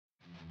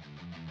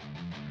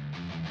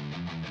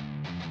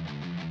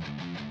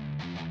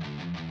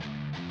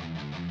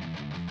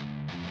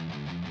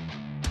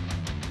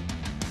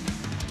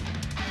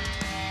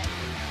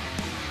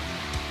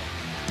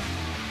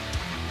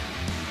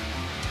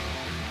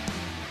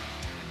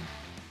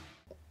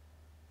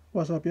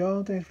What's up,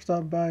 y'all? Thanks for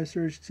stopping by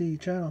Surge T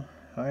channel.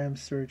 I am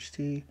Surge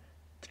T.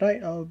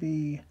 Tonight I'll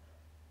be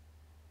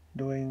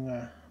doing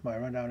my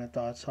rundown and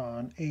thoughts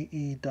on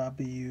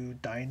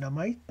AEW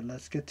Dynamite.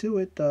 Let's get to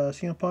it.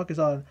 CM Punk is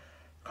on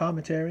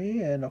commentary,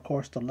 and of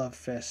course the love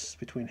fest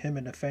between him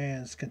and the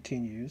fans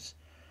continues.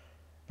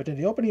 But in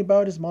the opening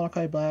bout is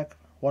Malachi Black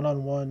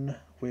one-on-one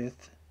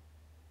with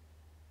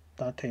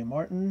Dante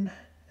Martin.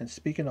 And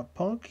speaking of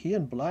Punk, he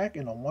and Black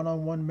in a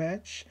one-on-one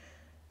match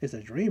is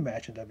a dream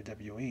match in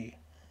WWE.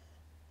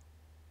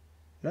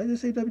 Did I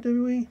just say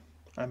WWE?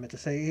 I meant to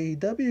say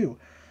AEW,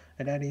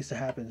 and that needs to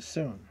happen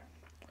soon.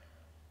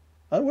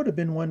 I would have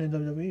been one in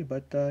WWE,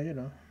 but talking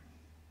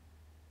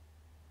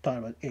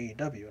about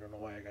AEW, I don't know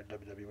why I got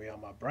WWE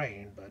on my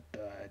brain, but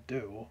I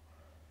do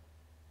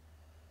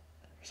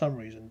for some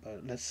reason.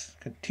 But let's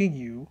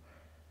continue.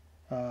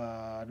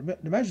 The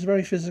match is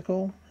very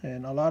physical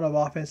and a lot of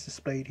offense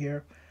displayed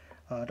here.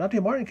 Dante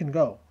Martin can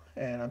go,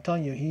 and I'm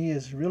telling you, he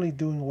is really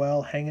doing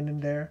well, hanging in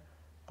there,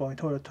 going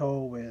toe to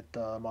toe with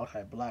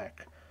Malachi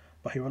Black.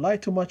 But he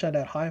relied too much on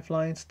that high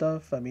flying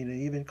stuff. I mean, it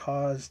even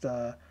caused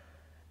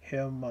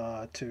him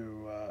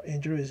to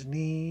injure his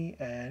knee,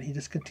 and he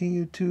just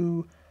continued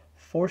to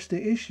force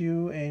the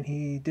issue. And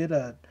he did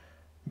a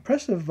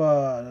impressive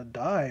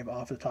dive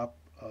off the top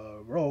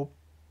rope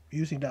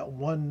using that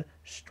one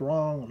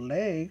strong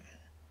leg.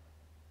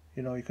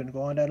 You know, he couldn't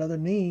go on that other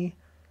knee,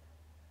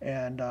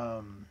 and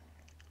when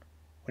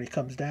he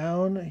comes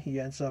down, he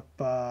ends up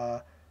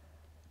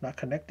not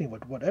connecting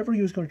with whatever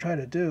he was going to try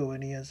to do,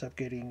 and he ends up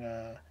getting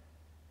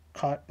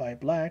caught by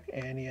Black,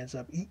 and he ends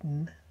up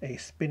eating a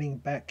spinning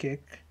back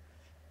kick,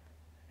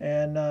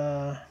 and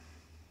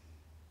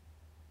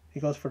he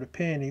goes for the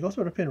pin. He goes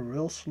for the pin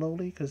real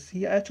slowly because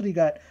he actually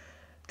got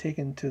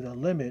taken to the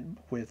limit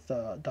with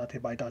Dante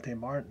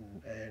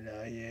Martin,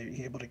 and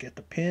he's able to get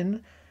the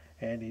pin,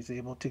 and he's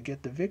able to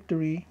get the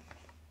victory.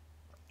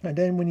 And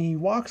then when he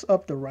walks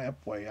up the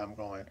rampway, I'm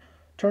going,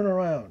 turn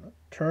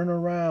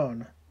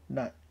around,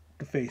 not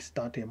to face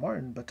Dante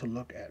Martin, but to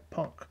look at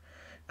Punk,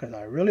 because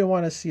I really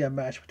want to see a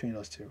match between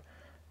those two.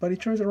 But he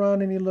turns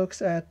around and he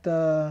looks at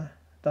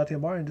Dante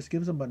Martin, just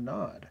gives him a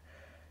nod,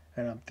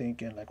 and I'm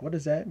thinking, like, what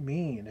does that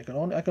mean? I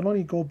can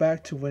only go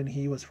back to when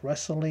he was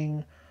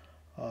wrestling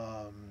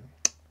um,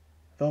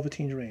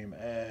 Velveteen Dream,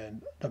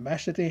 and the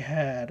match that they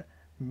had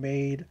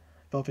made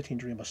Velveteen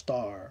Dream a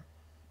star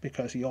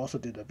because he also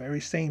did the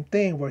very same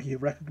thing where he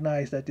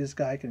recognized that this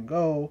guy can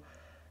go,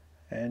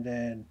 and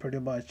then pretty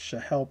much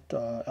helped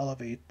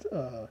elevate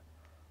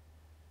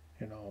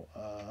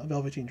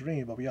Velveteen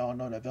Dream. But we all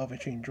know that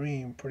Velveteen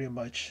Dream pretty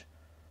much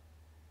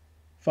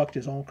fucked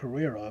his own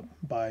career up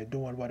by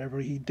doing whatever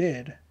he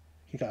did.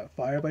 He got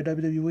fired by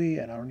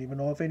WWE, and I don't even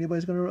know if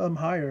anybody's going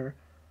to hire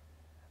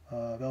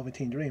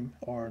Velveteen Dream.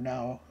 Or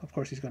now, of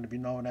course, he's going to be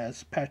known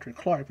as Patrick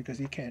Clark because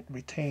he can't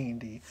retain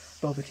the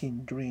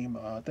Velveteen Dream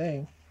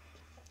thing.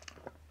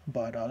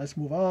 But let's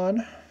move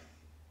on.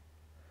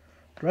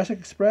 Jurassic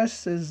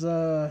Express is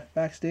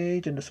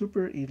backstage, and the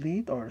Super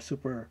Elite, or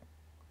Super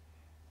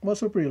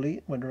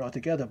Elite when they're all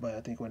together, but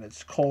I think when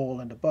it's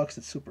Cole and the Bucks,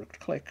 it's Super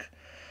Click.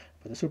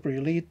 But the Super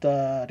Elite,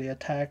 they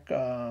attack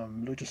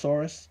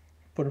Luchasaurus,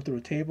 put him through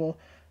a table.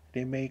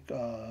 They make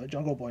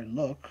Jungle Boy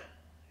look,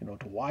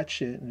 to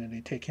watch it, and then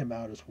they take him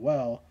out as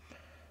well.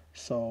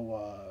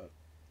 So,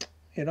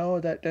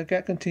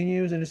 that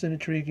continues, and it's an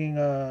intriguing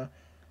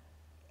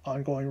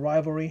ongoing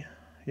rivalry.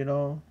 You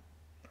know,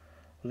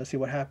 let's see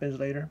what happens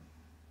later.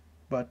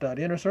 But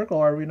the Inner Circle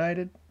are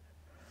reunited,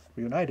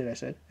 I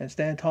said, and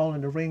stand tall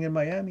in the ring in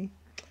Miami.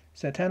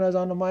 Santana's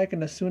on the mic,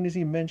 and as soon as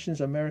he mentions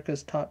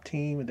America's top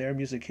team, their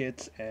music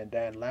hits, and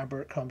Dan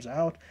Lambert comes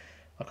out,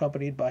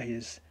 accompanied by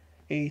his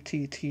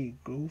ATT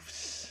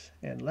goofs.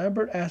 And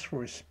Lambert asks for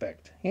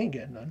respect. He ain't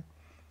getting none.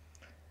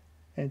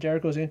 And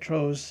Jericho's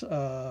intros,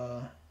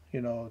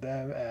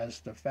 them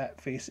as the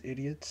fat face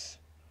idiots.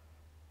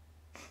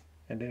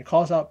 And then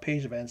calls out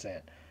Paige Van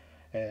Zandt.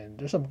 And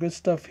there's some good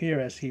stuff here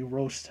as he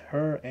roasts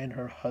her and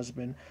her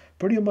husband,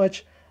 pretty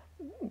much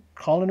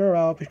calling her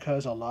out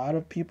because a lot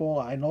of people,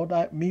 I know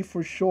that me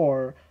for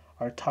sure,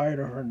 are tired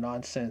of her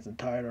nonsense and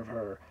tired of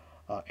her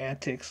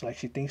antics. Like,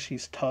 she thinks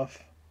she's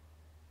tough.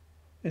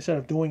 Instead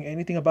of doing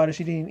anything about it,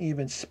 she didn't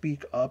even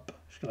speak up.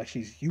 Like,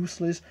 she's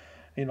useless.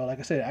 Like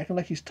I said, acting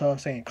like she's tough,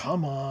 saying,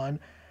 come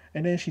on.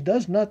 And then she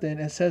does nothing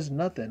and says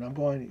nothing. I'm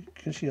going,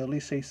 can she at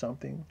least say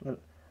something?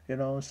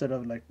 Instead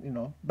of, like,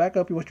 back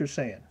up what you're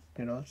saying.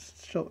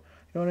 So, you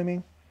know what I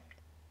mean?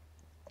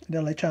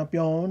 Then Le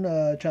Champion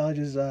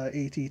challenges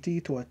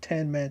ATT to a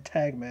 10-man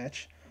tag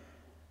match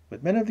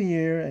with Men of the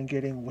Year and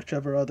getting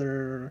whichever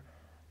other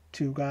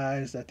two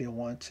guys that they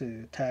want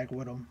to tag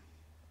with them.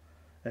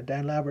 And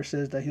Dan Lambert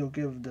says that he'll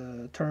give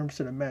the terms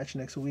to the match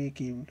next week.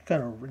 He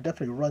kind of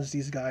definitely runs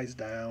these guys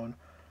down,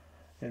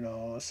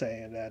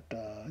 saying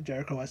that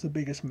Jericho has the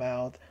biggest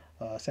mouth,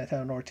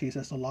 Santana and Ortiz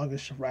has the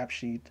longest rap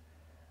sheet,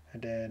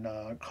 and then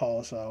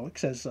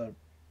says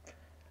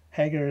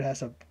Hager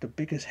has the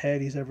biggest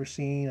head he's ever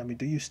seen. I mean,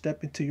 do you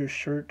step into your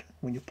shirt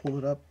when you pull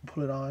it up,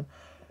 pull it on?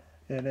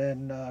 And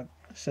then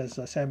Says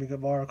Sammy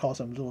Guevara calls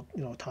him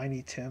little,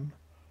 tiny Tim.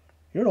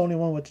 You're the only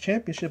one with the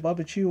championship. How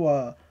about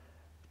you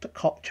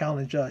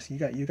challenge us?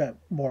 You got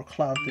more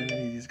clout than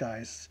any of these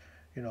guys.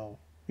 You know,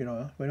 you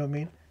know what I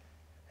mean?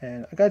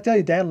 And I gotta tell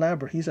you, Dan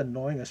Lambert, he's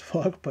annoying as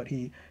fuck, but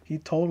he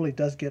totally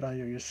does get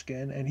under your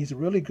skin, and he's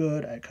really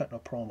good at cutting a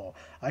promo.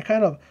 I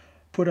kind of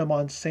put him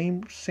on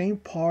same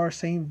par,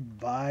 same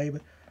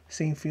vibe,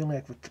 same feeling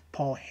like with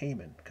Paul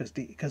Heyman,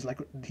 because like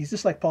he's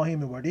just like Paul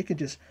Heyman, where they can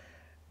just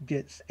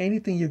get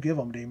anything you give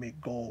them, they make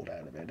gold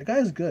out of it. The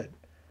guy's good.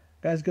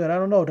 Guy's good. I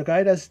don't know the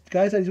guys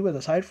that he's with,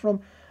 aside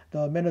from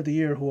the Men of the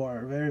Year, who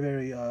are very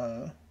very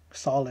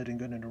solid and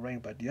good in the ring.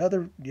 But the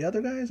other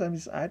guys, I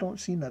mean, I don't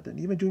see nothing.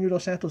 Even Junior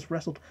Dos Santos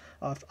wrestled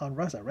on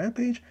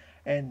Rampage,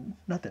 and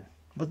nothing.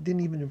 But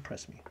didn't even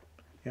impress me.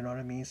 You know what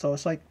I mean? So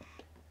it's like,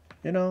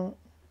 you know,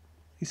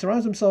 he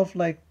surrounds himself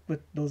like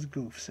with those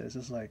goofs. It's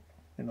just like,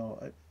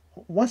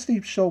 once they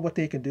show what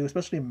they can do,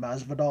 especially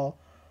Masvidal.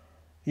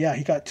 Yeah,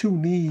 he got two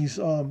knees,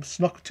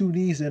 snuck two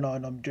knees in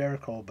on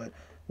Jericho, but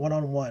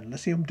 1-on-1.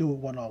 Let's see him do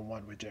it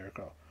 1-on-1 with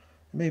Jericho.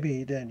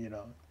 Maybe then,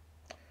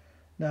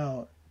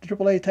 Now, the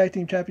AAA Tag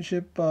Team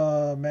Championship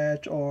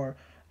match, or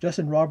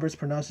Justin Roberts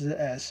pronounces it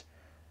as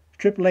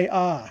AAA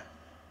A.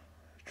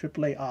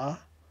 AAA A.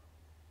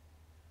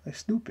 Like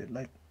stupid.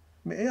 Like,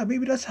 yeah,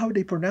 maybe that's how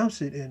they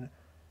pronounce it in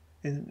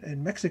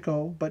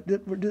Mexico, but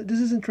this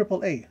isn't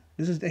AAA.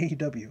 This is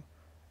AEW.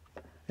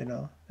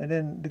 And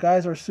then the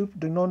guys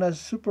they're known as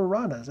Super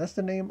Ranas. That's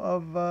the name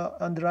of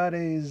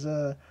Andrade's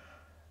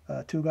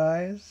two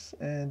guys,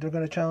 and they're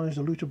going to challenge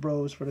the Lucha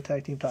Bros for the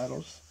tag team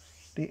titles,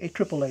 the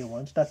AAA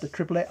ones, not the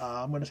AAA.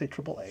 I'm going to say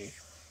AAA.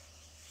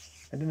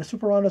 And then the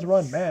Super Ranas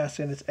run mask,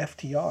 and it's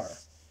FTR.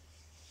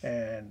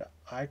 And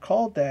I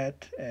called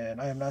that, and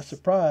I am not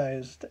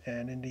surprised.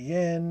 And in the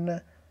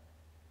end,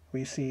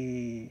 we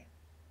see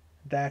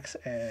Dax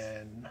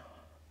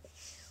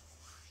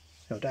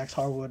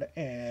Harwood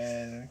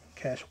and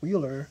Cash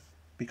Wheeler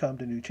become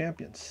the new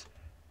champions.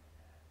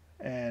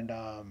 And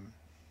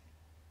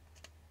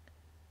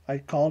I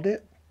called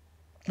it.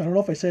 I don't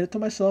know if I said it to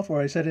myself or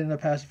I said it in a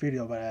past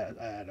video, but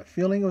I had a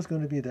feeling it was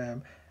going to be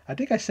them. I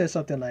think I said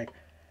something like,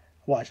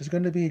 watch, it's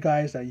going to be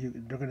guys that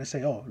they're going to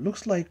say, oh,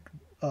 looks like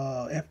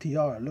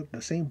FTR. Look,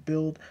 the same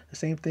build, the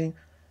same thing.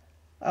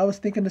 I was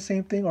thinking the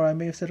same thing, or I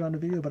may have said it on the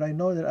video, but I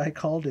know that I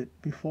called it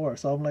before.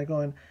 So I'm like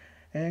going,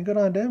 and good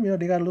on them.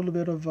 They got a little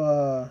bit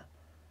of,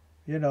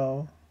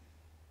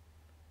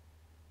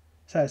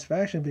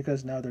 satisfaction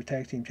because now they're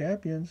tag team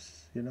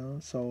champions,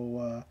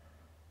 So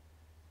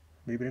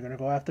maybe they're going to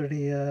go after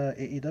the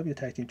AEW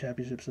tag team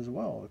championships as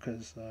well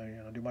because,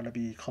 they want to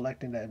be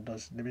collecting that.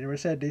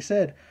 They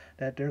said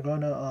that they're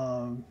going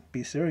to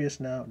be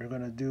serious now. They're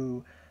going to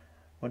do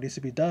what needs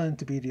to be done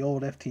to be the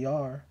old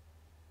FTR,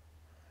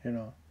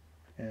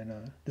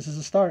 and this is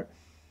a start.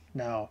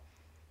 Now,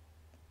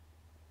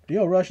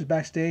 Lio Rush is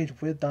backstage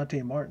with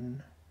Dante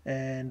Martin,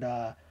 and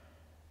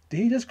did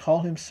he just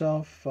call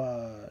himself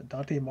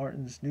Dante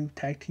Martin's new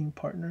tag team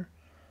partner?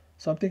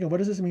 So I'm thinking, what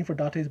does this mean for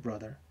Dante's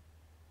brother?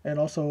 And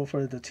also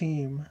for the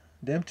team,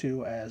 them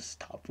two as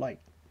Top Flight.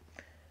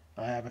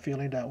 I have a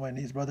feeling that when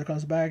his brother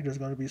comes back, there's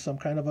going to be some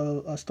kind of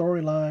a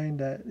storyline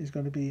that he's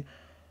going to be,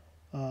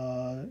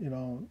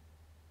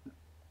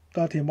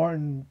 Dante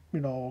Martin,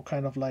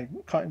 kind of like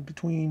caught in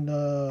between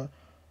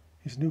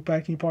his new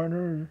tag team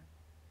partner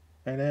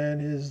and then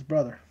his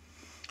brother.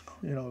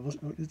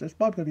 There's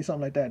probably going to be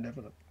something like that,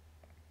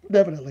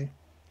 definitely.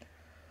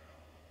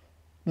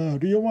 Now,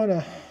 do you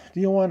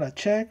wanna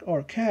check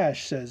or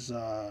cash? Says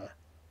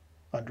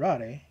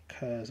Andrade,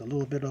 because a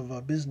little bit of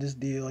a business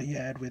deal he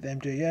had with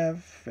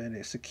MJF, and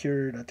it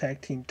secured a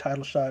tag team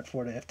title shot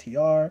for the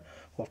FTR,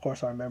 who of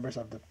course are members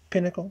of the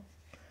Pinnacle.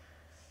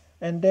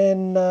 And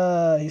then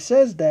he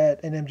says that,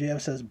 and MJF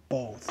says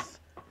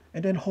both.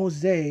 And then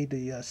Jose,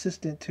 the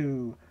assistant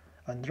to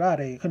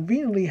Andrade,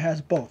 conveniently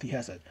has both. He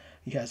has an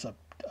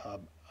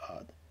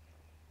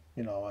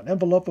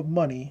envelope of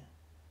money,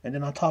 and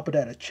then on top of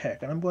that, a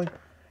check. And I'm going,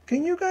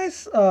 can you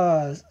guys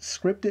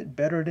script it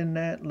better than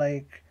that?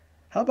 Like,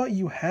 how about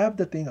you have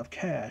the thing of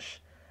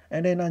cash,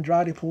 and then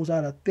Andrade pulls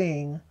out a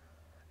thing,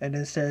 and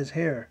then says,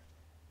 here,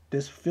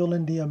 just fill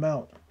in the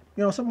amount.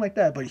 Something like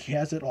that, but he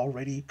has it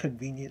already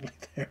conveniently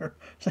there.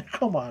 It's like,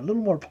 come on, a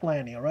little more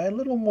planning, all right? A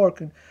little more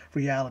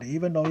reality.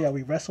 Even though,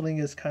 wrestling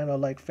is kind of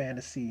like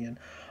fantasy and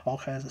all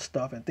kinds of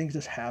stuff, and things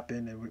just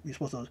happen, and we're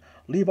supposed to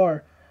leave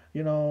our,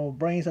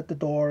 brains at the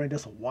door and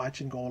just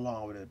watch and go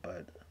along with it.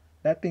 But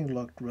that thing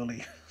looked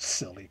really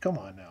silly. Come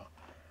on now.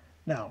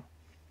 Now,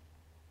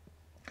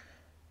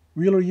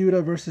 Wheeler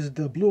Yuta versus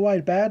the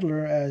Blue-Eyed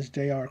Battler, as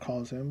JR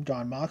calls him,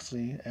 Jon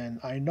Moxley. And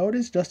I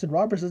noticed Justin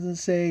Roberts doesn't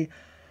say,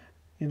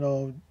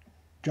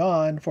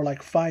 John for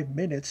like 5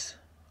 minutes.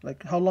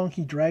 Like how long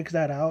he drags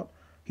that out.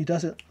 He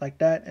does it like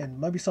that, and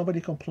maybe somebody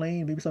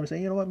complained. Maybe somebody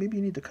say, you know what, maybe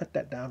you need to cut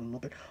that down a little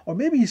bit. Or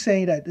maybe he's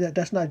saying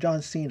that's not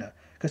John Cena,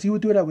 because he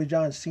would do that with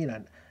John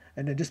Cena.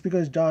 And then just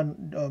because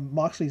John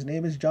Moxley's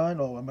name is John,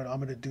 I'm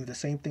gonna do the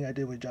same thing I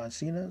did with John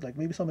Cena. Like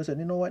maybe somebody said,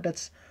 you know what,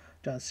 that's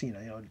John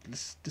Cena.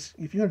 Just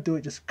if you're gonna do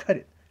it, just cut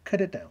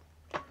it down.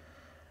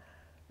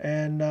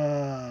 And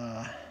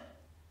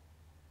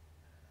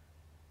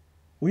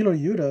Wheeler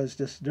Yuta is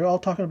just, they're all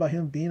talking about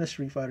him being a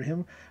street fighter,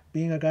 him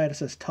being a guy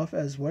that's as tough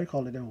as, what do you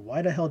call it, and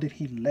why the hell did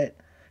he let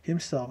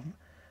himself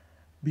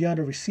be on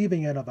the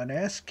receiving end of an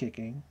ass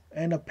kicking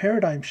and a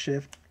paradigm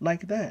shift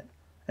like that?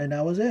 And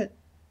that was it.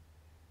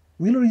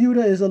 Wheeler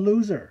Yuta is a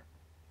loser.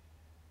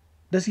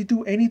 Does he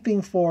do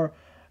anything for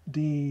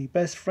the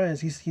best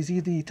friends? He's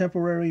the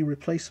temporary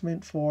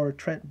replacement for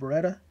Trent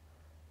Beretta.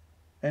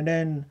 And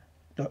then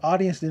the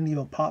audience didn't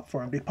even pop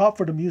for him. They popped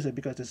for the music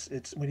because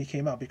it's when he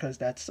came out, because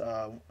that's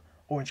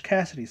Orange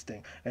Cassidy's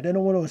thing. And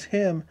then when it was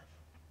him,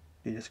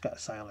 they just got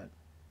silent.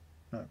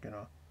 You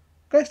know,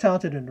 the guy's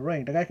talented in the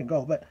ring. The guy can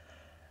go, but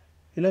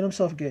he let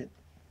himself get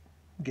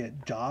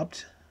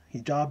jobbed. He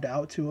jobbed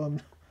out to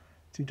him,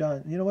 to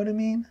John. You know what I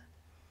mean?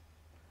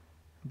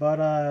 But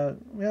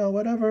yeah,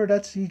 whatever.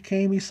 That's, he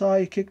came, he saw,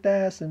 he kicked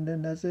ass, and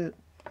then that's it.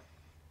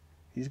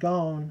 He's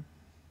gone.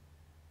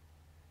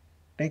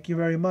 Thank you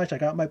very much. I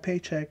got my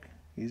paycheck.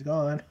 He's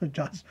gone.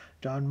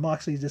 John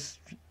Moxley just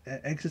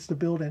exits the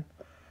building.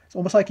 It's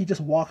almost like he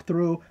just walked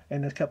through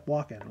and just kept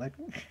walking. Like,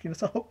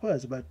 that's how it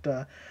was.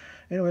 But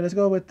anyway, let's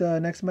go with the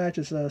next match.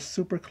 It's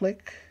Super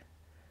Click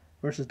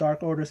versus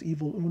Dark Order's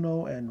Evil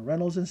Uno and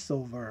Reynolds and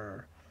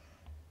Silver.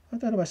 I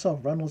thought to myself,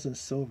 Reynolds and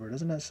Silver.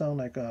 Doesn't that sound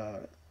like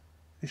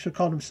they should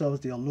call themselves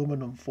the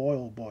Aluminum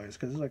Foil Boys,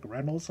 because it's like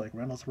Reynolds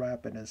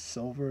wrap, and then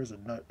Silver is a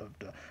nut of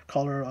the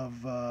color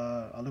of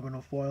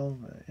aluminum foil.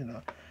 You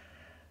know,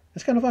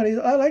 it's kind of funny.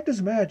 I like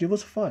this match. It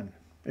was fun.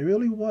 It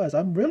really was.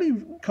 I'm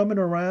really coming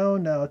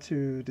around now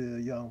to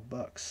the Young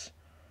Bucks.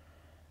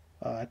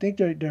 I think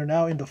they're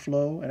now in the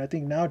flow, and I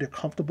think now they're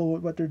comfortable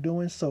with what they're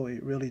doing, so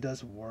it really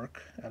does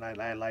work, and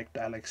I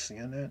like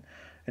seeing it.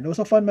 And it was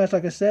a fun match,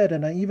 like I said,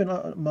 and even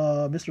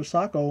Mr.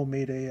 Sacco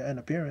made an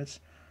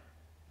appearance.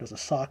 There's a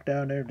sock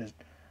down there. There's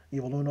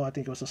Evil Uno. I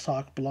think it was a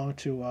sock belonged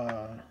to.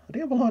 I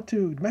think it belonged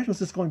to. The match was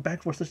just going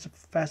back for such a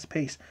fast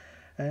pace,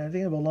 and I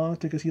think it belonged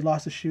to, because he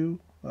lost a shoe,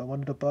 one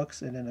of the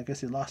Bucks, and then I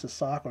guess he lost his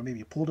sock, or maybe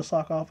he pulled the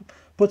sock off,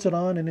 puts it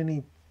on, and then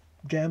he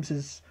jams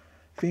his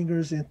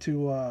fingers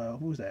into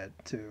who's that?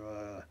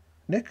 To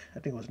Nick. I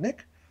think it was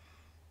Nick.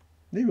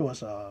 Maybe it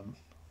was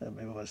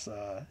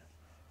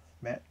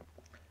Matt.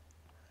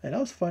 And that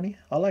was funny.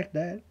 I like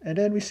that. And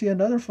then we see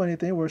another funny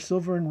thing where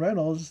Silver and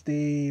Reynolds,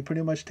 they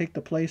pretty much take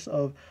the place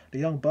of the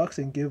Young Bucks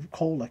and give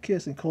Cole a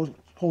kiss. And Cole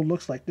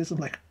looks like this. I'm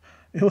like,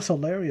 it was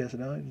hilarious. You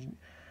know,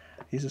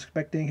 he's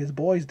expecting his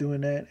boys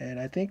doing that, and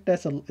I think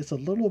it's a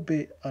little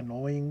bit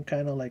annoying.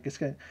 Kind of like, it's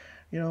kind,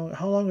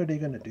 how long are they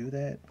gonna do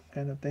that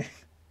kind of thing?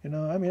 I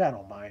mean, I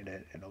don't mind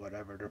it.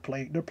 Whatever,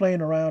 they're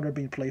playing around, they're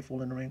being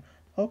playful in the ring.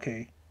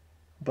 Okay,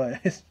 but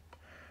it's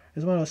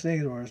one of those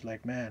things where it's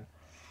like, man.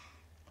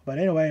 But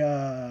anyway,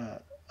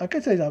 I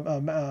can say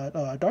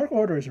Dark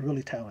Order is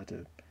really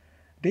talented.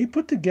 They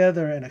put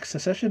together a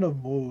succession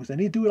of moves, and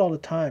they do it all the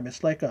time.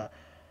 It's like a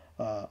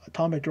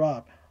atomic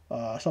drop.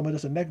 Someone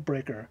does a neck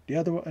breaker. The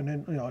other one,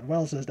 and then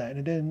Wells does that,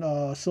 and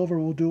then Silver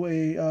will do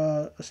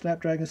a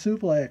snapdragon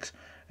suplex,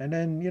 and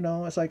then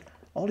it's like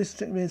all these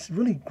things. I mean, it's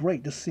really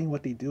great just seeing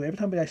what they do. Every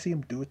time I see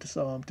them do it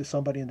to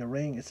somebody in the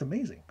ring, it's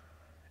amazing.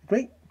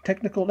 Great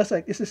technical. This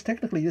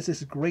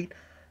is great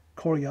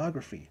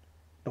choreography.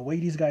 The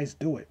way these guys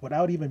do it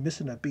without even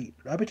missing a beat.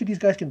 I bet you these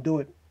guys can do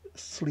it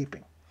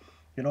sleeping,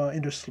 in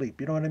their sleep.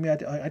 You know what I mean?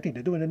 I think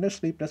they do it in their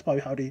sleep. That's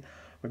probably how they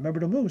remember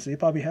the moves. They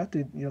probably have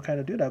to,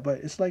 kind of do that. But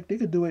it's like they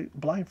could do it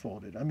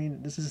blindfolded. I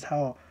mean, this is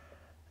how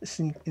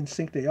in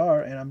sync they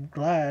are, and I'm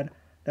glad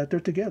that they're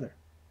together.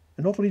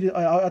 And hopefully,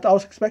 I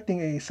was expecting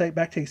a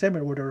backstage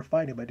segment where they were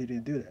fighting, but they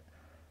didn't do that.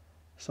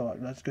 So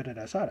that's good that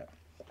I saw that.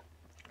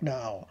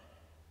 Now,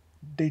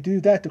 they do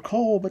that to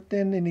Cole, but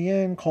then in the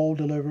end, Cole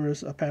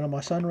delivers a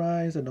Panama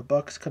Sunrise, and the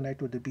Bucks connect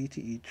with the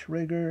BTE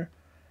trigger.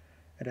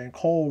 And then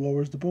Cole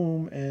lowers the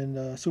boom,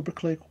 and Super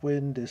Click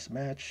win this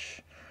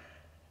match.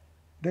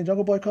 Then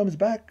Jungle Boy comes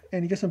back,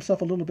 and he gets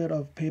himself a little bit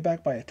of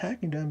payback by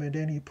attacking them, and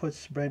then he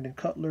puts Brandon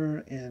Cutler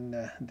in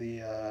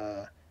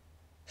the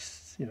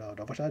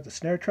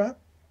snare trap.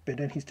 But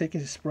then he's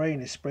taking his spray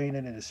and he's spraying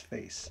it in his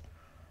face.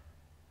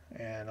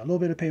 And a little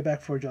bit of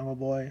payback for Jungle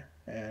Boy,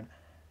 and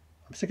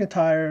I'm sick and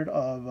tired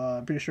of.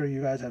 I'm pretty sure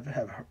you guys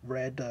have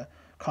read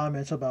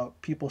comments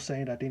about people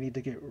saying that they need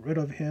to get rid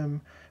of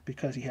him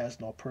because he has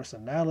no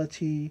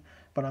personality.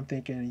 But I'm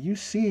thinking, you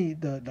see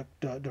the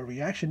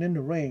reaction in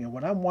the ring, and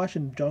when I'm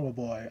watching Jungle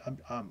Boy,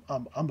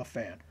 I'm a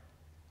fan.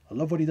 I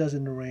love what he does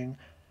in the ring.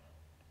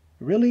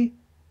 Really,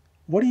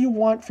 what do you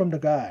want from the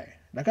guy?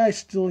 The guy's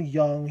still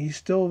young. He's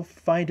still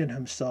finding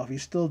himself.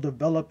 He's still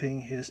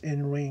developing his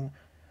in-ring,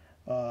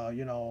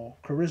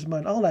 charisma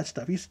and all that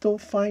stuff. He's still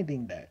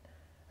finding that.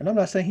 And I'm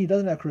not saying he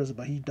doesn't have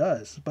charisma, he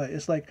does. But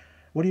it's like,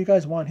 what do you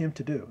guys want him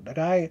to do? The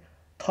guy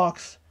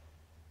talks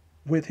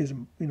with his,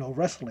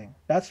 wrestling.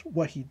 That's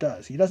what he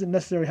does. He doesn't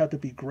necessarily have to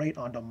be great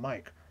on the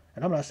mic.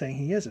 And I'm not saying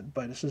he isn't,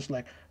 but it's just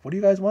like, what do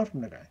you guys want from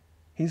the guy?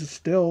 He's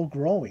still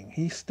growing.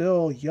 He's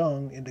still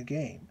young in the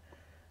game.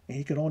 And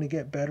he could only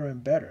get better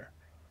and better.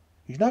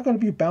 He's not going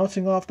to be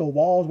bouncing off the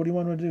walls. What do you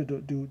want him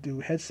to do? Do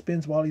head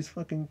spins while he's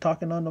fucking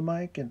talking on the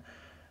mic? And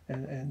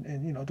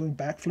and you know, doing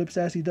backflips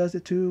as he does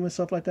it too and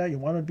stuff like that. You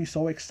want him to be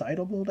so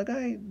excitable. The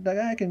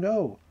guy can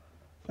go.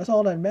 That's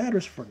all that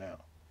matters for now.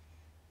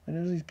 And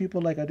there's these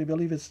people like I do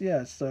believe it's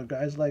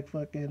guys like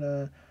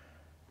fucking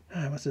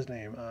what's his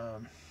name,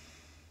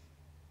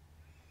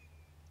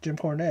 Jim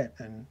Cornette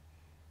and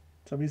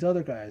some of these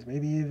other guys,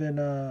 maybe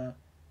even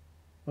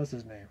what's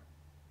his name,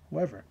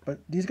 whoever. But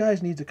these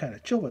guys need to kind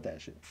of chill with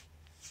that shit.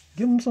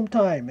 Give him some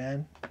time,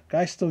 man.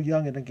 Guy's still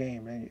young in the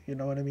game, and you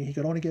know what I mean. He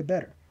could only get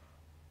better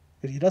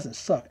because he doesn't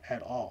suck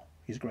at all.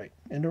 He's great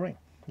in the ring.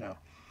 Now,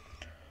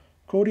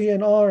 Cody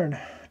and Arn,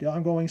 the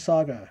ongoing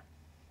saga.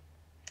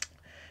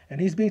 And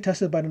he's being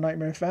tested by the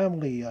Nightmare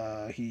family.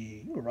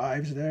 He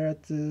arrives there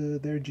at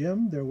their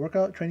gym, their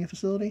workout training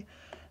facility.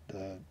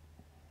 The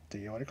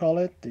what do you call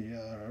it?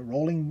 The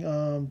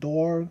rolling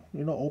door,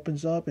 you know,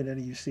 opens up, and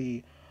then you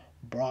see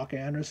Brock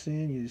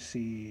Anderson. You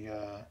see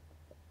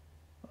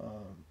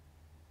um,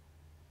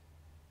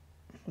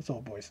 what's the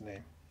old boy's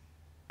name?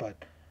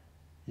 But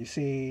you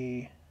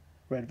see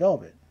Red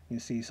Velvet. You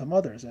see some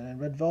others, and then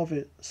Red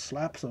Velvet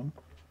slaps him.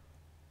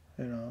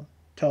 You know,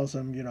 tells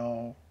him,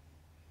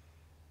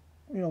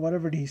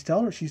 whatever he's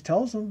telling her, she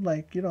tells him,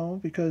 like,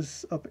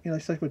 because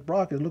it's like with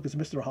Brock, look, it's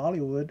Mr.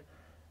 Hollywood,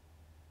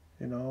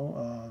 you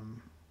know,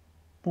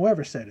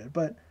 whoever said it,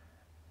 but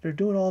they're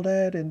doing all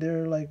that and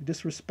they're like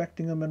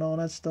disrespecting him and all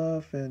that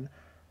stuff, and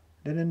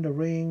then in the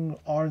ring,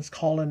 Arn's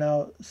calling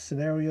out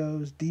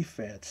scenarios,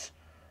 defense,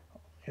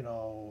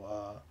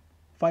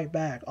 fight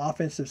back,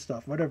 offensive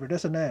stuff, whatever,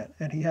 this and that,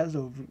 and he has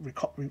to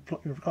recall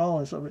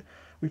and so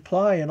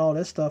reply and all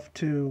this stuff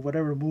to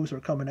whatever moves are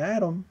coming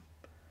at him.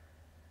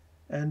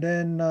 And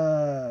then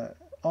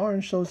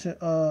Arn shows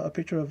a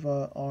picture of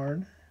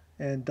Arn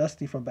and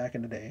Dusty from back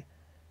in the day,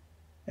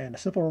 and a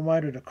simple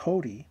reminder to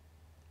Cody,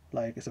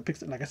 like it's a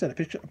picture, like I said, a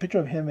picture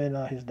of him and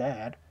his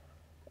dad,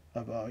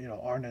 of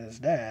Arn and his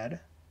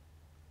dad,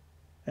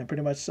 and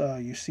pretty much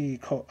you see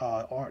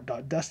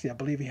Dusty. I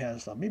believe he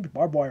has maybe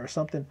barbed wire or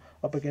something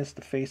up against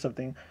the face of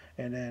thing,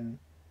 and then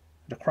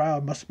the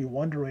crowd must be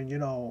wondering,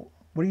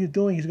 what are you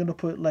doing? He's gonna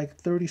put like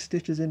 30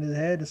 stitches in his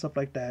head and stuff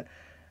like that.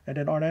 And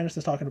then Arn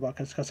Anderson's talking about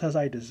because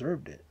I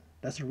deserved it.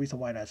 That's the reason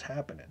why that's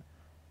happening.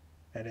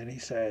 And then he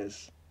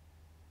says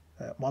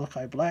that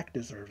Malachi Black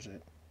deserves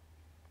it.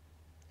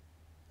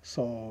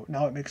 So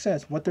now it makes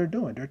sense what they're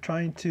doing. They're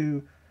trying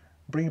to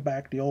bring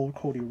back the old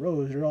Cody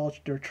Rhodes.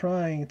 They're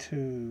trying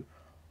to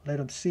let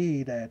him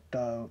see that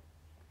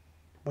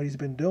what he's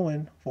been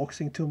doing,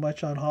 focusing too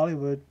much on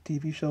Hollywood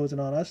TV shows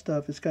and all that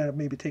stuff, is kind of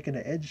maybe taking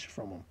the edge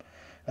from him.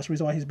 That's the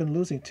reason why he's been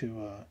losing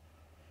to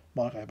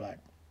Malachi Black.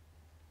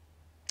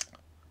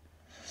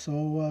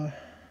 So,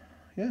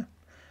 yeah,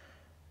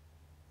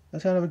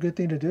 that's kind of a good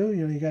thing to do.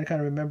 You got to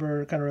kind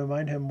of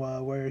remind him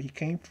where he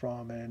came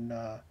from, and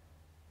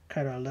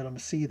kind of let him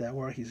see that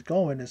where he's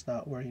going is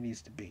not where he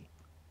needs to be.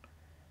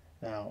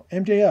 Now,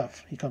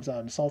 MJF, he comes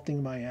out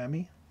insulting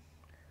Miami,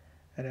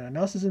 and then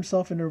announces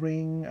himself in the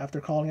ring after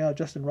calling out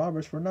Justin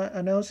Roberts for not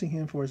announcing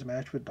him for his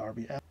match with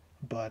Darby Allin.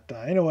 But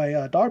anyway,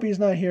 Darby's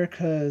not here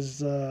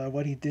because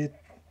what he did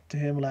to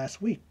him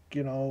last week,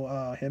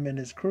 him and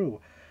his crew,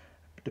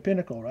 the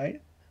Pinnacle,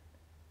 right?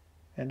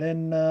 And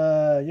then,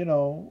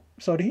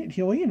 so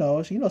he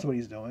knows what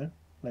he's doing.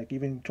 Like,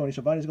 even Tony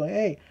Schiavone's going,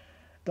 hey,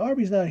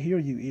 Darby's not here,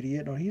 you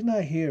idiot, or he's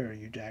not here,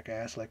 you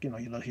jackass. Like,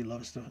 he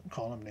loves to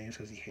call him names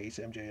because he hates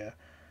MJF.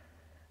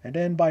 And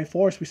then by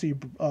force, we see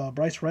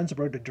Bryce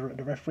Remsburg,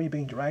 the referee,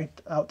 being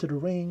dragged out to the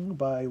ring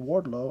by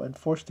Wardlow and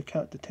forced to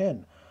count to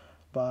 10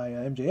 by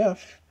MJF.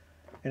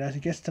 And as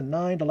he gets to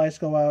 9, the lights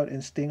go out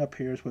and Sting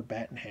appears with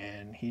bat in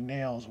hand. He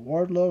nails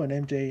Wardlow,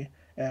 and MJF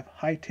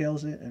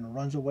hightails it and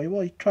runs away.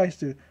 Well, he tries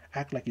to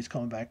act like he's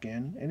coming back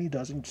in, and he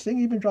doesn't. Sting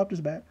even dropped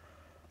his bat.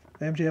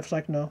 MJF's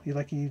like, no. He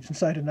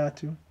decided not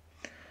to.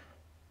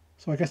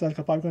 So I guess that's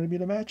probably going to be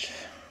the match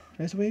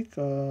this week,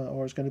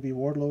 or it's going to be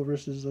Wardlow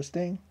versus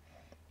Sting.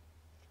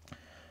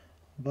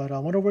 But I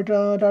wonder where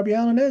Darby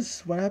Allin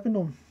is. What happened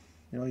to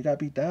him? He got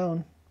beat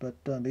down, but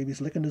maybe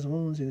he's licking his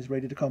wounds and he's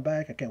ready to come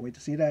back. I can't wait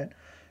to see that,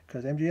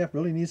 because MJF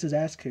really needs his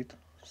ass kicked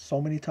so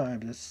many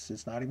times.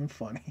 It's not even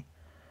funny.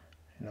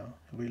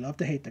 We love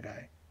to hate the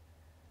guy.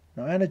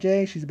 Now Anna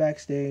Jay, she's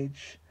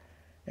backstage,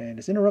 and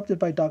it's interrupted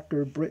by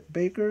Dr. Britt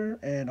Baker,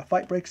 and a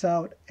fight breaks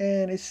out,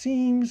 and it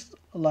seems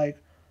like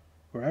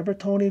wherever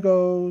Tony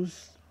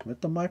goes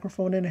with the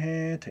microphone in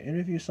hand to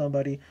interview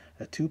somebody,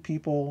 the two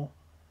people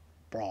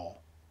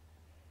brawl.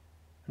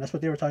 And that's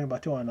what they were talking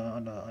about too on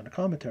the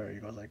commentary.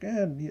 He goes like,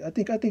 "And I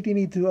think they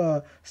need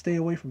to stay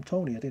away from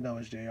Tony." I think that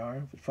was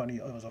JR. Funny,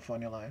 it was a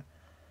funny line.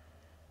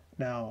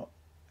 Now,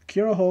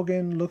 Kiera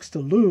Hogan looks to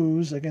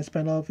lose against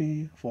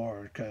Penelope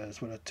Ford,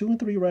 because with a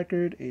 2-3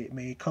 record, it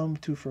may come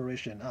to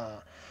fruition.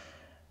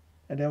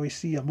 And then we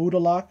see a Muda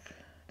lock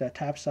that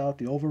taps out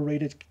the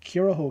overrated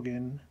Kiera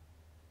Hogan.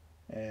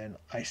 And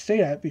I say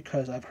that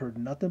because I've heard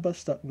nothing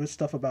but good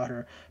stuff about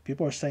her.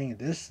 People are saying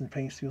this and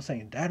people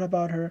saying that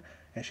about her.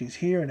 And she's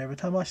here, and every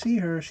time I see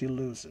her, she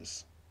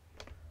loses.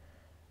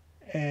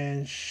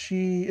 And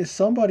she is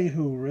somebody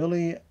who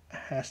really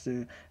has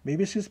to...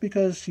 Maybe it's just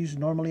because she's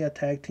normally a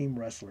tag team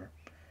wrestler.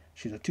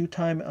 She's a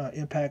two-time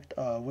Impact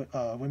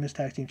Women's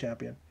Tag Team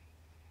Champion.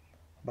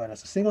 But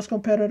as a singles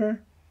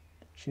competitor,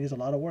 she needs a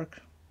lot of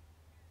work.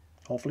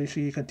 Hopefully,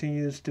 she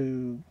continues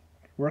to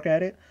work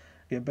at it,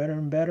 get better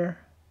and better.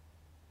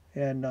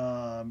 And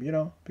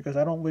because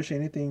I don't wish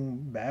anything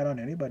bad on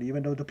anybody,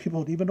 even though the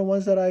people, even the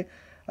ones that I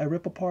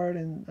rip apart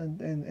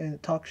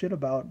and talk shit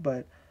about.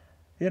 But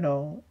you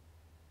know,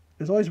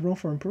 there's always room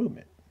for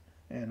improvement,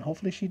 and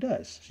hopefully she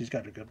does. She's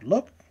got a good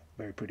look,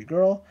 very pretty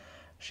girl.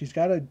 She's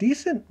got a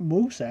decent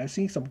moveset. I've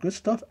seen some good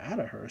stuff out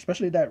of her,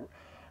 especially that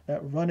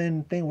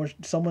run-in thing where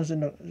someone's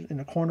in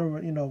the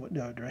corner,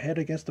 their head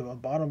against the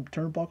bottom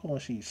turnbuckle,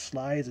 and she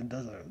slides and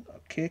does a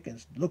kick,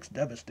 and looks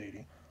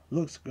devastating.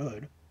 Looks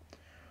good.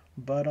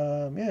 But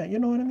yeah, you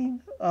know what I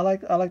mean. I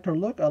like her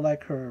look. I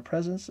like her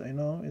presence,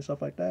 and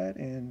stuff like that.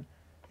 And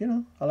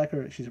I like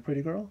her. She's a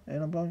pretty girl,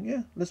 and I'm going,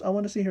 yeah. I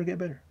want to see her get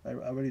better. I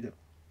really do.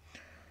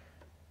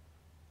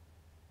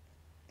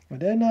 And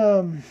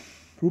then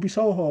Ruby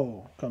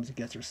Soho comes and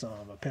gets her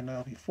some, a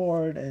Penelope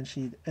Ford, and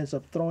she ends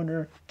up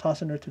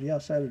tossing her to the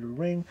outside of the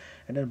ring.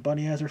 And then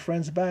Bunny has her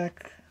friends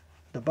back.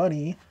 The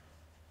Bunny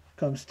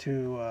comes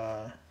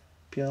to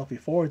Penelope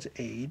Ford's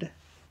aid.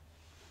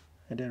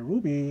 And then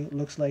Ruby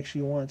looks like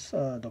she wants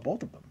the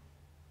both of them.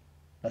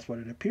 That's what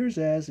it appears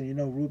as. And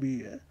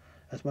Ruby,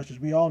 as much as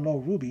we all know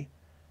Ruby,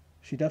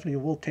 she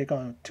definitely will take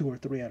on 2 or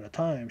 3 at a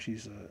time.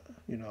 She's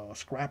a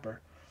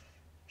scrapper.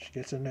 She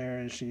gets in there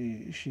and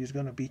she's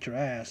gonna beat your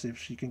ass. If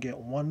she can get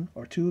 1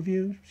 or 2 of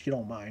you, she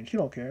don't mind. She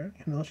don't care.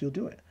 She'll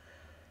do it.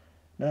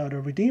 Now the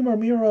Redeemer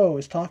Miro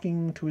is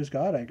talking to his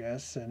God, I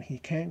guess, and he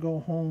can't go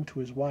home to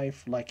his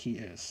wife like he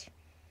is.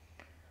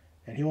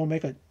 And he will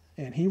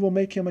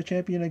make him a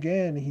champion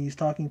again. He's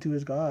talking to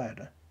his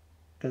God.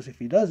 Because if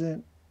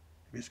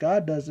his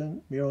God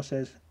doesn't, Miro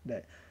says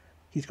that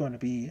he's going to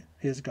be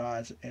his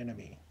God's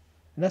enemy.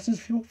 And that's his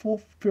full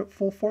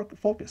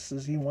focus,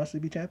 is he wants to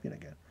be champion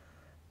again.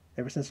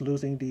 Ever since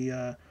losing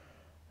the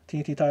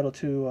TNT title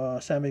to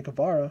Sammy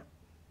Guevara,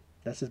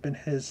 that's been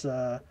his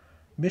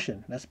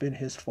mission. That's been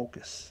his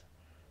focus.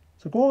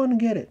 So go on and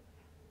get it.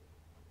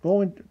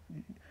 Go.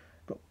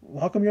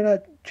 How come you're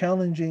not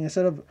challenging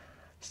instead of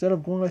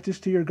going like this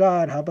to your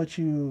God? How about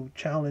you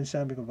challenge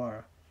Sammy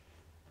Guevara?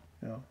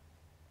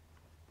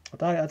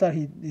 I thought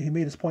he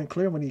made his point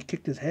clear when he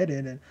kicked his head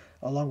in, and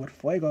along with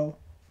Fuego,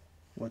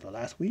 the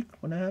last week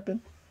when that happened.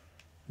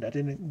 That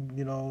didn't,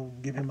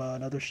 give him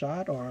another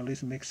shot, or at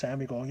least make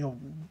Sammy go,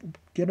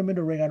 get him in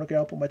the ring. I don't care.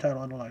 I'll put my title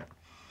on the line.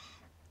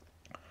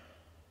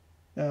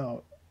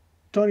 Now,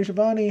 Tony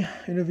Schiavone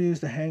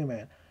interviews the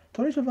Hangman.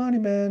 Tony Schiavone,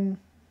 man,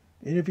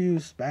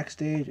 interviews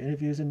backstage,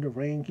 interviews in the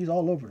ring. He's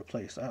all over the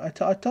place. I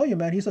tell you,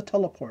 man, he's a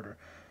teleporter.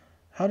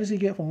 How does he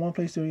get from one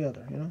place to the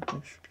other?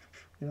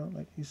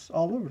 Like he's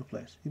all over the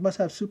place. He must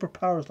have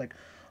superpowers like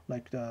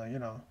the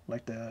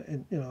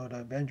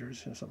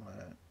Avengers or something like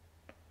that.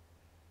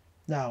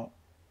 Now,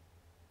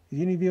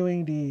 he's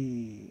interviewing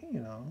the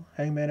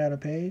Hangman Adam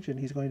Page, and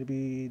he's going to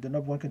be the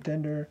 #1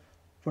 contender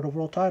for the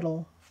world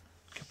title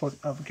for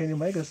Kenny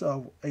Omega's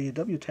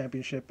AEW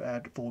championship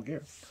at Full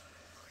Gear.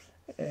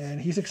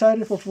 And he's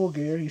excited for Full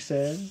Gear, he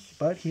says,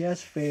 but he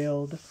has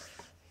failed,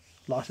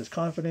 lost his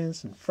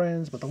confidence and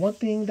friends. But the one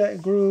thing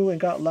that grew and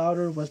got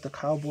louder was the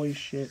cowboy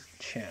shit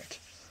chant.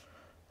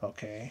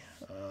 Okay,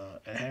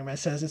 and Hangman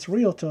says it's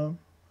real to him.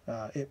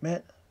 It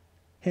meant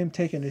him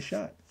taking his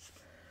shot.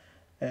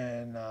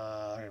 And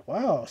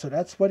wow, so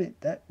that's what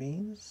that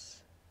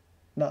means,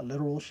 not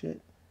literal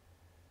shit.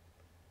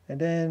 And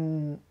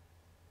then,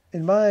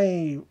 in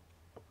my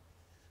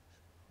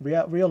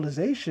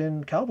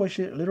realization, cowboy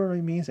shit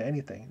literally means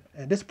anything.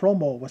 And this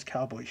promo was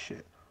cowboy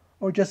shit,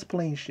 or just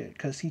plain shit,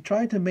 because he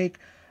tried to make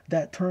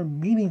that term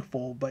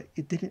meaningful, but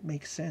it didn't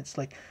make sense.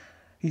 Like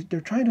they're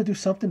trying to do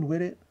something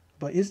with it,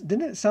 but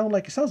didn't it sound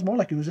like? It sounds more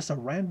like it was just a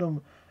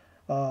random,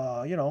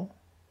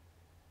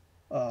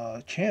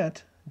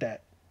 chant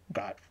that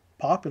got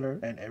popular,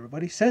 and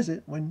everybody says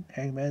it when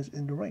Hangman's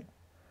in the ring.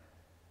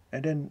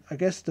 And then I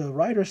guess the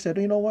writer said,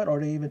 you know what, or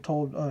they even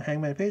told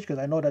Hangman Page, because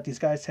I know that these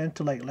guys tend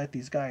to let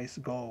these guys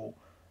go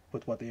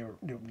with what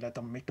let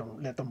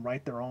them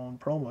write their own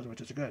promos,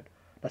 which is good.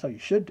 That's how you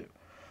should do.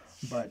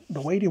 But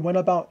the way they went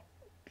about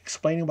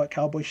explaining what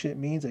cowboy shit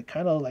means, it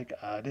kind of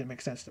didn't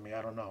make sense to me.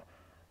 I don't know.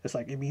 It's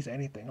like it means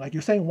anything. Like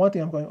you're saying one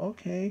thing, I'm going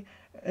okay,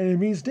 and it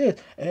means this,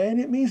 and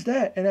it means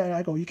that, and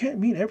I go, you can't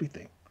mean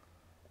everything.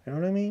 You know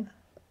what I mean?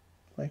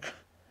 Like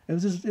it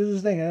was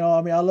this thing.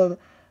 I mean, I love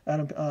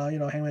Adam,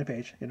 Hangman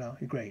Page.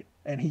 He's great,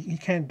 and he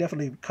can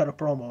definitely cut a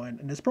promo,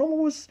 and this promo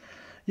was,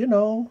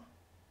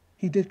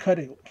 he did cut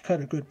a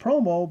good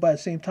promo, but at the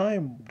same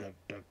time,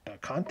 the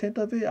content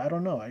of it, I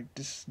don't know. I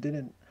just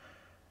didn't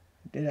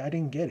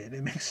get it.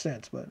 It makes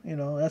sense, but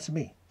that's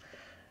me.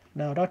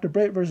 Now, Dr.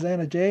 Britt versus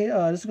Anna Jay.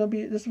 This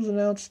was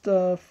announced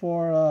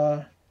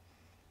for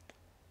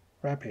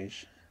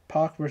Rampage.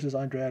 Pac versus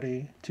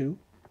Andrade 2.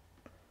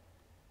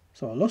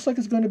 So it looks like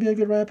it's going to be a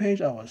good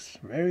Rampage. I was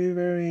very,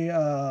 very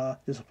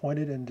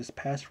disappointed in this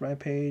past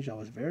Rampage. I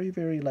was very,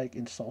 very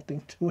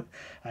insulting to it.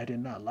 I did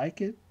not like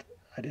it.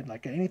 I didn't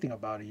like anything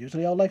about it.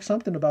 Usually I'll like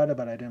something about it,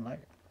 but I didn't like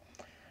it.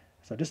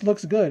 So this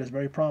looks good. It's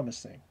very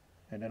promising.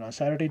 And then on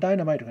Saturday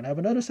Dynamite, we're gonna have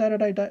another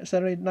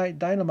Saturday Night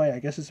Dynamite. I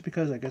guess it's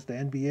because I guess the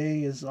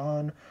NBA is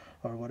on,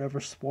 or whatever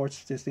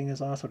sports this thing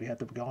is on, so they have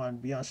to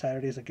be on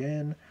Saturdays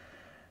again.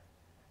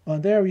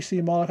 On there, we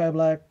see Malachi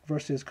Black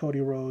versus Cody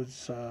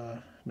Rhodes,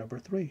 number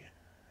 3,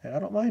 and I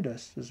don't mind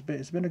this.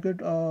 It's been a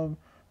good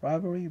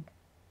rivalry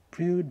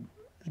feud.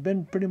 It's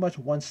been pretty much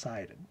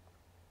one-sided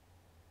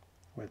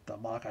with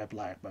Malachi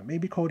Black, but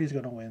maybe Cody's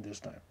gonna win this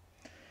time.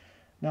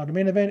 Now the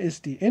main event is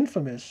the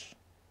infamous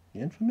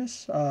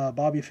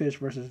Bobby Fish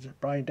versus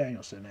Bryan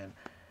Danielson, and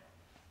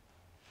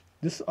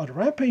this the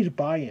Rampage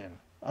buy-in.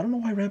 I don't know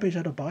why Rampage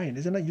had a buy-in.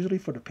 Isn't that usually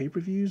for the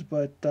pay-per-views?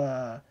 But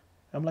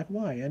I'm like,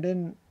 why? And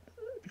then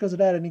because of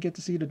that, I didn't get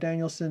to see the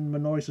Danielson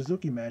Minoru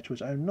Suzuki match,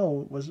 which I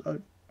know was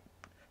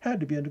had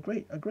to be a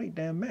great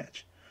damn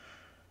match.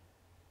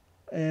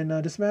 And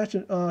this match,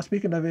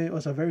 speaking of it,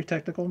 was a very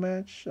technical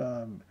match,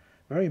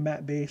 very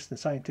mat-based and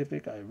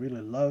scientific. I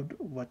really loved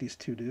what these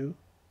two do,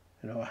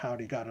 how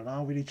they got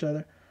along with each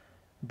other.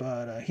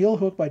 But heel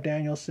hook by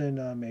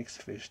Danielson makes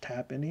Fish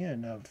tap in the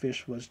end.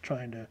 Fish was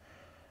trying to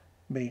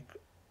make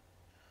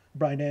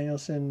Bryan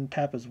Danielson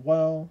tap as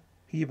well.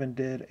 He even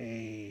did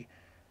a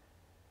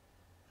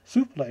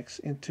suplex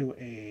into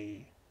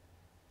a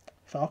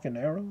Falcon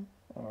Arrow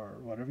or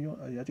whatever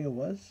I think it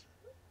was,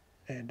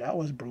 and that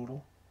was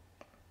brutal,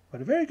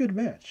 but a very good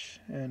match.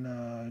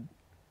 And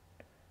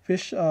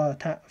Fish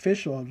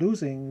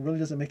losing really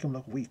doesn't make him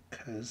look weak,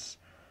 because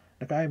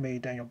the guy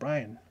made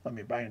Bryan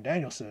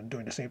Danielson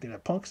doing the same thing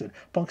that Punk said.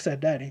 Punk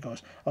said that, and he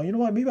goes, "Oh, you know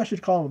what? Maybe I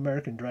should call him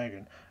American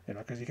Dragon,"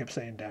 because he kept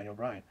saying Daniel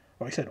Bryan,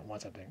 or he said it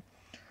once, I think.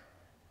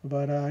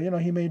 But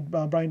he made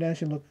Bryan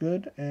Danielson look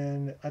good,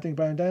 and I think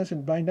Bryan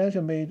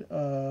Danielson made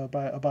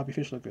Bobby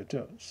Fish look good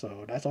too.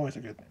 So that's always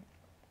a good thing.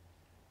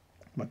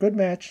 But good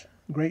match,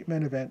 great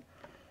main event.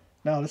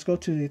 Now let's go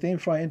to the thing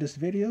before I end this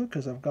video,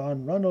 because I've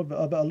run over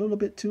a little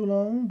bit too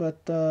long. But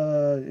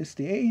it's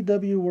the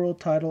AEW World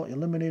Title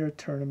Eliminator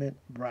Tournament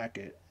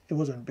bracket. It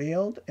was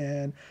unveiled,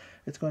 and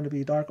it's going to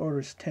be Dark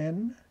Order's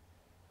 10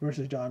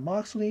 versus Jon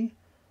Moxley,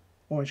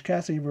 Orange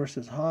Cassidy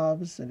versus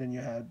Hobbs, and then you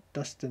have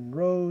Dustin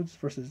Rhodes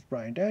versus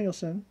Bryan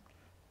Danielson,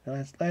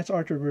 and Lance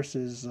Archer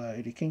versus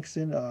Eddie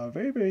Kingston.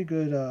 Very, very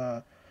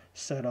good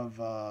set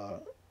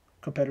of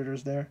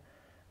competitors there.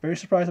 Very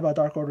surprised about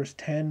Dark Order's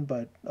 10,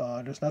 but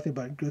there's nothing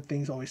but good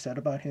things always said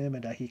about him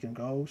and that he can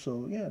go.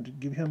 So yeah,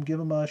 give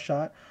him a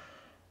shot.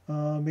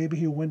 Maybe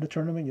he'll win the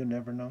tournament. You'll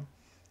never know.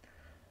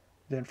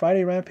 Then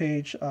Friday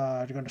Rampage,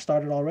 they're going to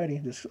start it already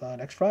this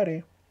next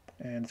Friday,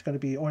 and it's going to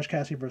be Orange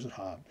Cassidy versus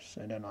Hobbs.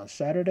 And then on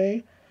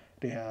Saturday,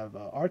 they have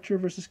Archer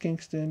versus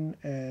Kingston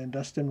and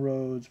Dustin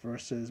Rhodes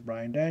versus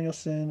Bryan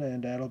Danielson,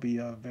 and that'll be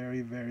a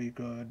very, very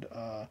good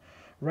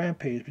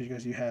Rampage,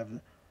 because you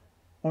have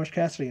Orange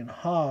Cassidy and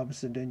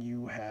Hobbs, and then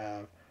you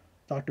have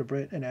Dr.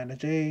 Britt and Anna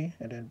Jay,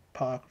 and then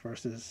Pac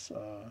versus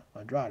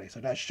Andrade.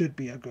 So that should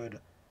be a good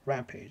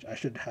Rampage. I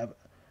should have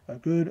a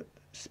good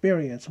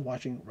experience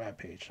watching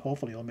Rampage.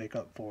 Hopefully it'll make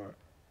up for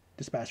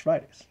this past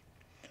Fridays.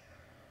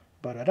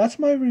 But that's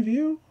my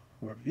review.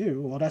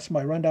 Well, that's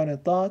my rundown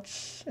and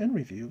thoughts and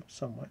review,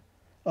 somewhat,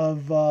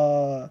 of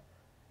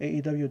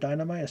AEW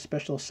Dynamite, a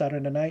special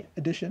Saturday night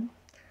edition.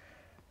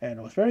 And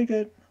it was very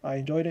good. I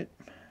enjoyed it.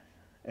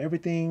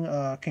 Everything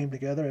came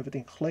together,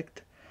 everything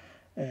clicked,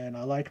 and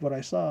I liked what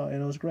I saw,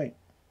 and it was great.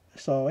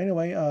 So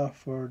anyway,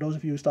 for those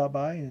of you who stopped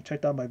by and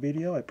checked out my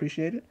video, I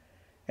appreciate it.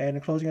 And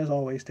in closing, as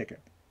always, take care.